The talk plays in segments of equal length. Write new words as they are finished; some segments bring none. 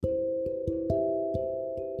Hi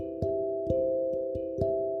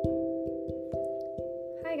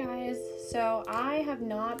guys, so I have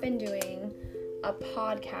not been doing a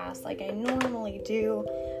podcast like I normally do,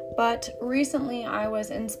 but recently I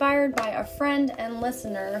was inspired by a friend and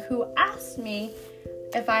listener who asked me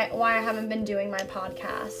why I haven't been doing my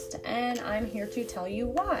podcast, and I'm here to tell you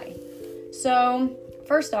why. So,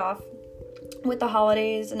 first off, with the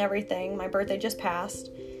holidays and everything, my birthday just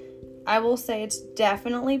passed. I will say it's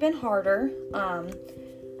definitely been harder.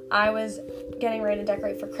 I was getting ready to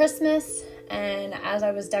decorate for Christmas, and as I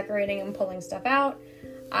was decorating and pulling stuff out,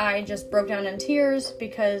 I just broke down in tears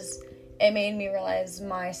because it made me realize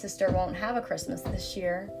my sister won't have a Christmas this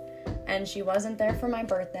year, and she wasn't there for my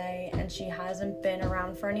birthday, and she hasn't been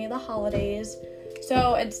around for any of the holidays.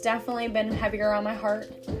 So it's definitely been heavier on my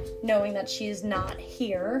heart knowing that she's not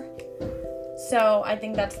here. So I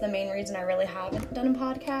think that's the main reason I really haven't done a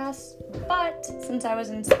podcast. But since I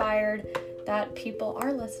was inspired that people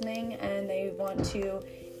are listening and they want to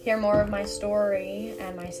hear more of my story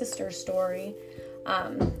and my sister's story,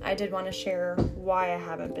 I did want to share why I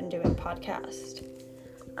haven't been doing podcast.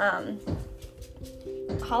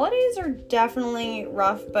 Holidays are definitely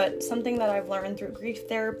rough, but something that I've learned through grief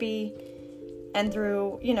therapy and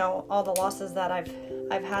through, all the losses that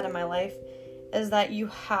I've had in my life is that you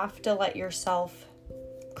have to let yourself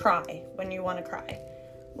cry when you want to cry.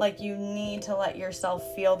 Like, you need to let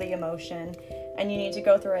yourself feel the emotion, and you need to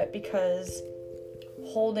go through it, because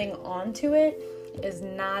holding on to it is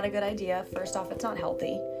not a good idea. First off, it's not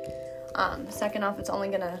healthy. Second off, it's only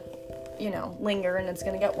gonna, linger, and it's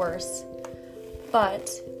gonna get worse. But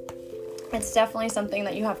it's definitely something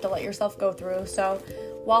that you have to let yourself go through. So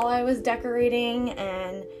while I was decorating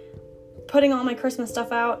and putting all my Christmas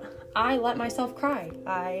stuff out, I let myself cry.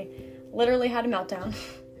 I literally had a meltdown,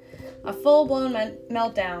 a full-blown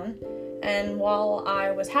meltdown. And while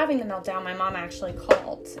I was having the meltdown, my mom actually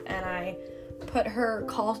called, and I put her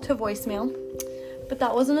call to voicemail. But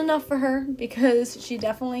that wasn't enough for her, because she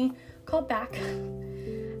definitely called back.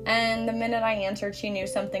 And the minute I answered, she knew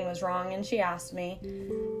something was wrong, and she asked me.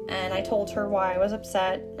 And I told her why I was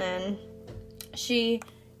upset, and she,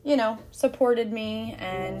 supported me,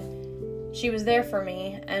 and she was there for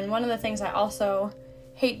me. And one of the things I also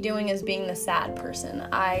hate doing is being the sad person.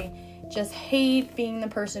 I just hate being the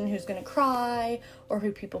person who's going to cry or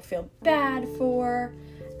who people feel bad for.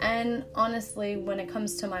 And honestly, when it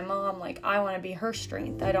comes to my mom, I want to be her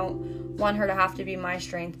strength. I don't want her to have to be my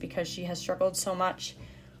strength, because she has struggled so much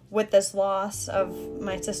with this loss of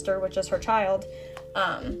my sister, which is her child,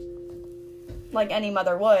 like any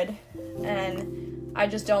mother would. And I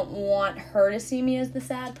just don't want her to see me as the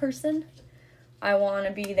sad person. I want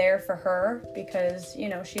to be there for her because,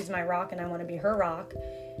 she's my rock, and I want to be her rock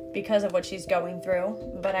because of what she's going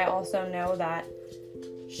through. But I also know that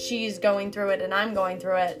she's going through it and I'm going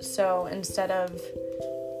through it. So instead of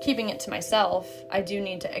keeping it to myself, I do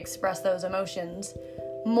need to express those emotions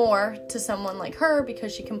more to someone like her,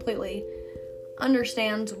 because she completely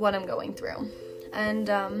understands what I'm going through. And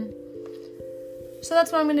so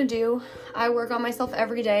that's what I'm going to do. I work on myself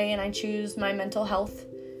every day, and I choose my mental health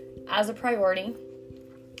as a priority.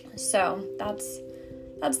 So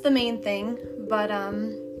that's the main thing. But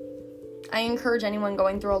I encourage anyone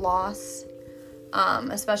going through a loss,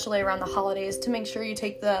 especially around the holidays, to make sure you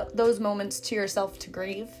take those moments to yourself to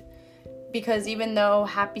grieve. Because even though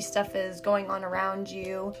happy stuff is going on around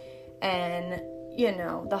you, and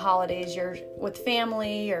the holidays, you're with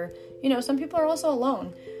family, or some people are also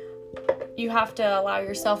alone, you have to allow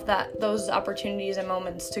yourself those opportunities and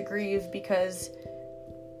moments to grieve, because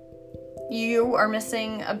you are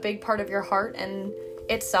missing a big part of your heart, and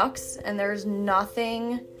it sucks, and there's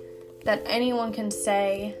nothing that anyone can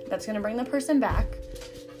say that's going to bring the person back,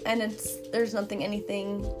 and there's nothing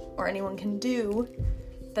anything or anyone can do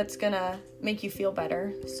that's going to make you feel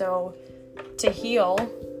better. So to heal,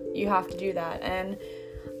 you have to do that. And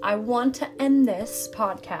I want to end this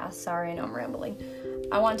podcast, sorry, I know I'm rambling.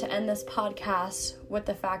 I want to end this podcast with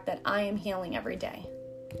the fact that I am healing every day.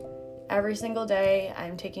 Every single day,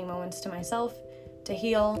 I'm taking moments to myself to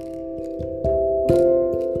heal.